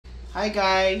Hi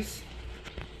guys.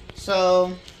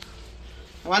 So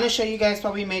I want to show you guys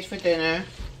what we made for dinner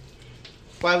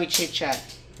while we chit chat.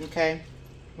 Okay,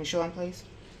 can you show them please?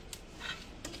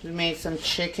 We made some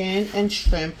chicken and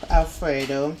shrimp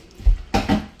Alfredo.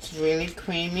 It's really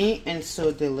creamy and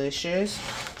so delicious.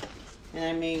 And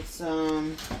I made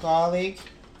some garlic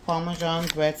Parmesan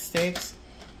breadsticks,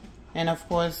 and of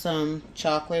course some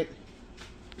chocolate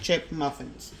chip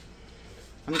muffins.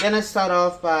 I'm gonna start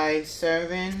off by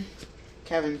serving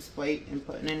Kevin's plate and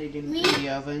putting it in the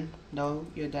oven. No,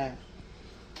 your dad.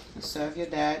 Serve your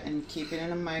dad and keep it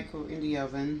in the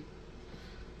oven.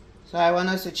 So I want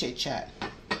us to chit chat.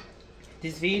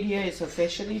 This video is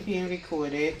officially being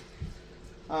recorded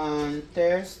on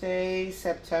Thursday,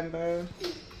 September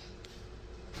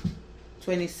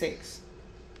 26th.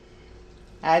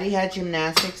 Addie had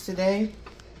gymnastics today,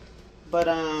 but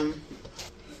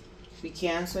we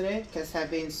canceled it because I've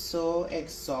been so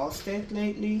exhausted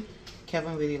lately.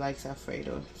 Kevin really likes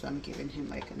Alfredo, so I'm giving him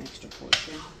like an extra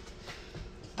portion.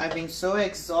 I've been so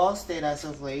exhausted as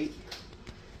of late.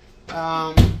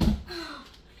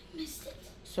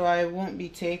 So I won't be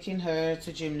taking her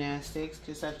to gymnastics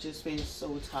because I've just been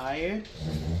so tired.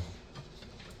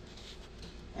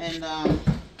 And I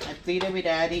pleaded with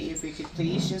Addie if we could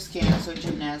please just cancel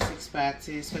gymnastics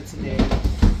practice for today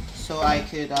so I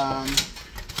could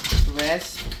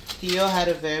rest. Theo had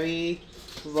a very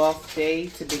rough day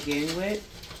to begin with.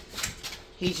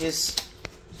 He just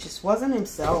wasn't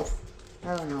himself.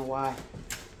 I don't know why.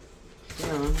 You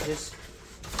know, just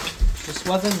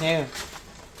wasn't there.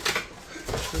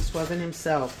 Just wasn't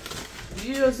himself.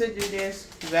 You used to do this,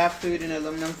 wrap food in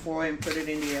aluminum foil and put it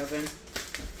in the oven.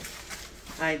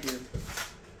 I do.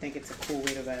 I think it's a cool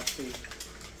way to wrap food.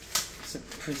 To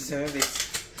preserve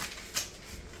its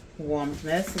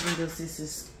warmness, even though this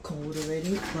is cold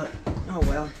already, but oh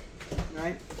well,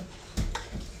 right?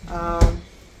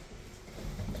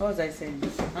 What was I saying?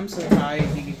 I'm so tired,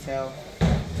 you can tell.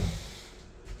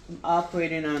 I'm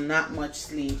operating on not much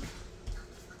sleep.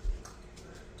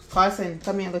 Carson,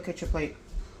 come here and look at your plate.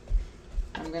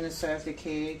 I'm gonna serve the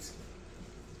kids.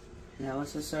 And I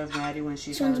also serve Maddie when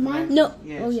she's This one's mine? No.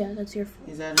 Yes. Oh yeah, that's your fault.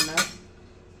 Is that enough?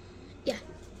 Yeah.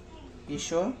 You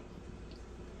sure?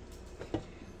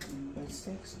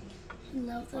 Breadsticks?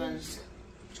 Love those.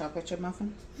 Chocolate chip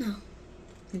muffin? No.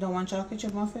 You don't want chocolate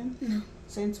chip muffin? No.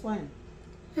 Since when?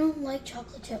 I don't like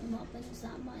chocolate chip muffins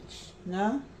that much.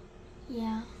 No?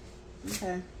 Yeah.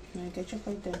 Okay. Now get your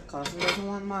plate then. Carson doesn't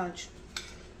want much.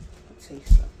 Let's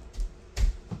taste them.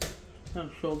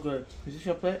 That's so good. Is this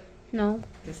your plate? No.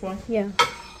 This one? Yeah.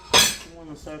 I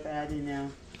want to serve Addie now.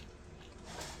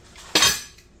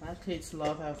 My kids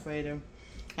love Alfredo.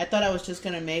 I thought I was just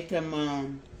going to make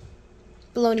them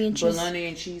bologna and cheese. Bologna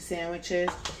and cheese sandwiches.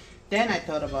 Then I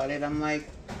thought about it. I'm like,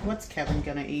 what's Kevin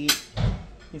going to eat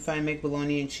if I make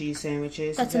bologna and cheese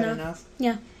sandwiches? That's Is that enough?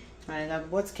 Yeah. Alright,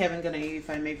 what's Kevin going to eat if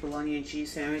I make bologna and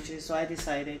cheese sandwiches? So I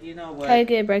decided, you know what? Can I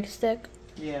get a breadstick?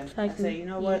 Yeah. So I say, you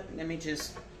know what? Let me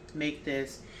just make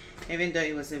this. Even though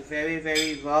it was a very,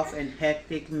 very rough and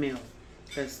hectic meal.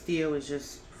 Because Theo was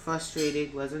just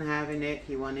frustrated, wasn't having it.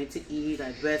 He wanted to eat.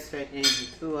 I breastfed him. He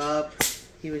threw up.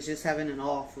 He was just having an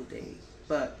awful day.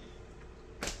 But,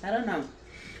 I don't know.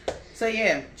 So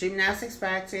yeah, gymnastics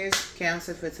practice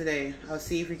canceled for today. I'll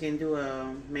see if we can do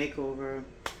a makeover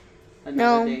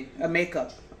another day. A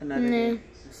makeup another day.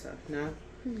 So, no?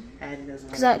 Addie doesn't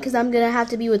want to. Because I'm going to have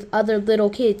to be with other little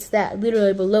kids that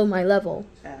literally below my level.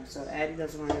 So Addie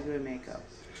doesn't want to do a makeup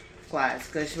class.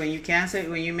 Because when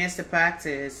you miss the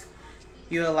practice,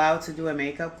 you're allowed to do a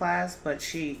makeup class, but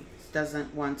she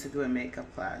doesn't want to do a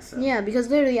makeup class. So. Yeah, because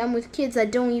literally I'm with kids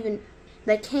that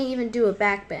can't even do a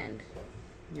back bend.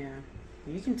 Yeah.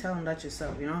 You can tell them that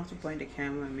yourself. You don't have to point the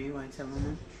camera at me while telling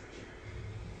them.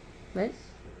 What?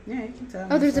 Yeah, you can tell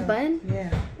them. Oh, there's yourself. a button?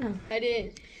 Yeah. Oh. I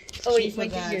didn't. Oh, She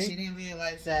forgot. She didn't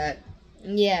realize that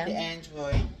the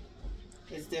Android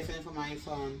is different from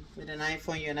iPhone. With an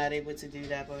iPhone, you're not able to do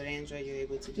that, but with Android, you're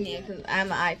able to do that. Yeah, because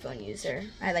I'm an iPhone user.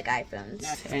 I like iPhones.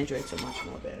 Androids are much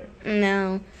more better.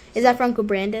 No. Is that from Uncle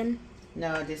Brandon?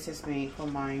 No, this is me for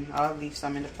mine. I'll leave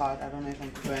some in the pot. I don't know if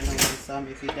Uncle Brandon wants some.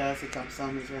 If he does, he comes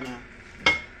some. He's going to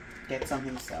get some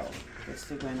himself. There's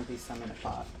still going to be some in the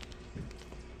pot.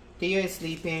 Theo is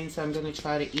sleeping, so I'm going to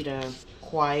try to eat a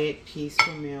quiet,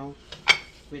 peaceful meal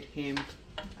with him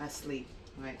asleep.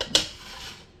 Right.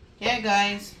 Yeah,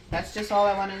 guys. That's just all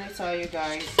I wanted to tell you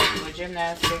guys. We're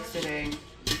gymnastics today.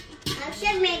 I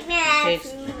should make that.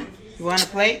 You want a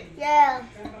plate? Yeah.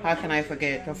 How can I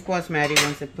forget? Of course, Maddie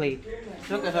wants a plate.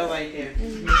 Look at her right there.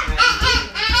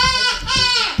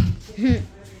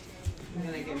 I'm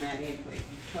going to get Maddie a plate.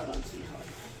 Hold on, sweetheart.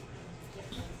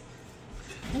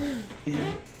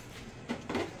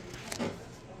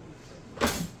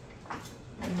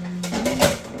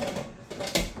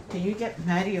 get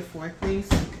Maddie a fork, please?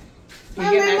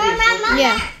 Can you get Maddie a fork?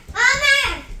 Yeah.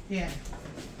 Mama, Yeah.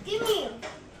 give me.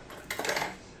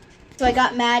 So I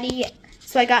got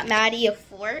Maddie a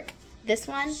fork. This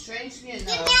one. Strangely Give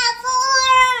me a enough,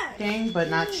 fork. thing, but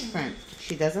not shrimp.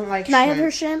 She doesn't like Can I have shrimp.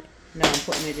 her shrimp? No, I'm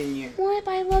putting it in here. What?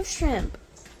 But I love shrimp.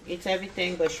 It's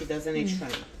everything, but she doesn't eat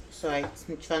shrimp. So I'm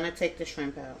trying to take the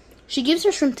shrimp out. She gives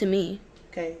her shrimp to me.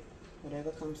 Okay,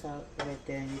 whatever comes out right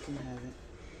there, you can have it.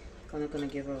 I'm gonna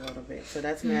give her a little bit. So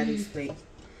that's Maddie's plate.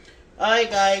 Alright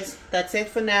guys, that's it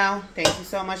for now. Thank you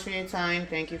so much for your time.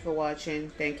 Thank you for watching.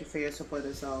 Thank you for your support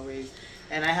as always.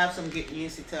 And I have some good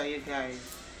news to tell you guys.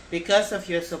 Because of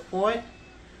your support,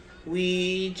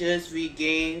 we just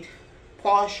regained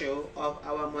partial of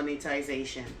our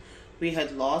monetization. We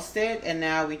had lost it and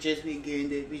now we just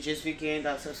regained it. We just regained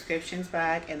our subscriptions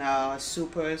back and our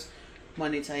supers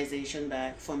monetization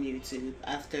back from YouTube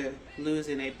after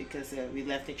losing it because we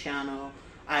left the channel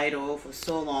idle for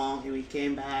so long and we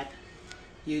came back.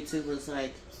 YouTube was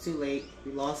like, it's too late,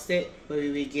 we lost it, but we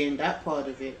regained that part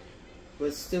of it.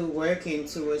 We're still working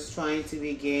towards trying to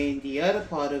regain the other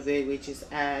part of it, which is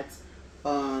ads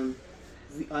on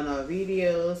our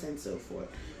videos and so forth.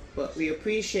 But we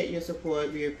appreciate your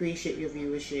support. We appreciate your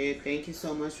viewership. Thank you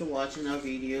so much for watching our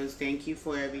videos. Thank you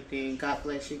for everything. God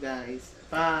bless you guys.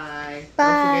 Bye. Bye.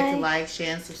 Don't forget to like,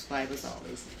 share, and subscribe as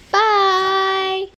always. Bye.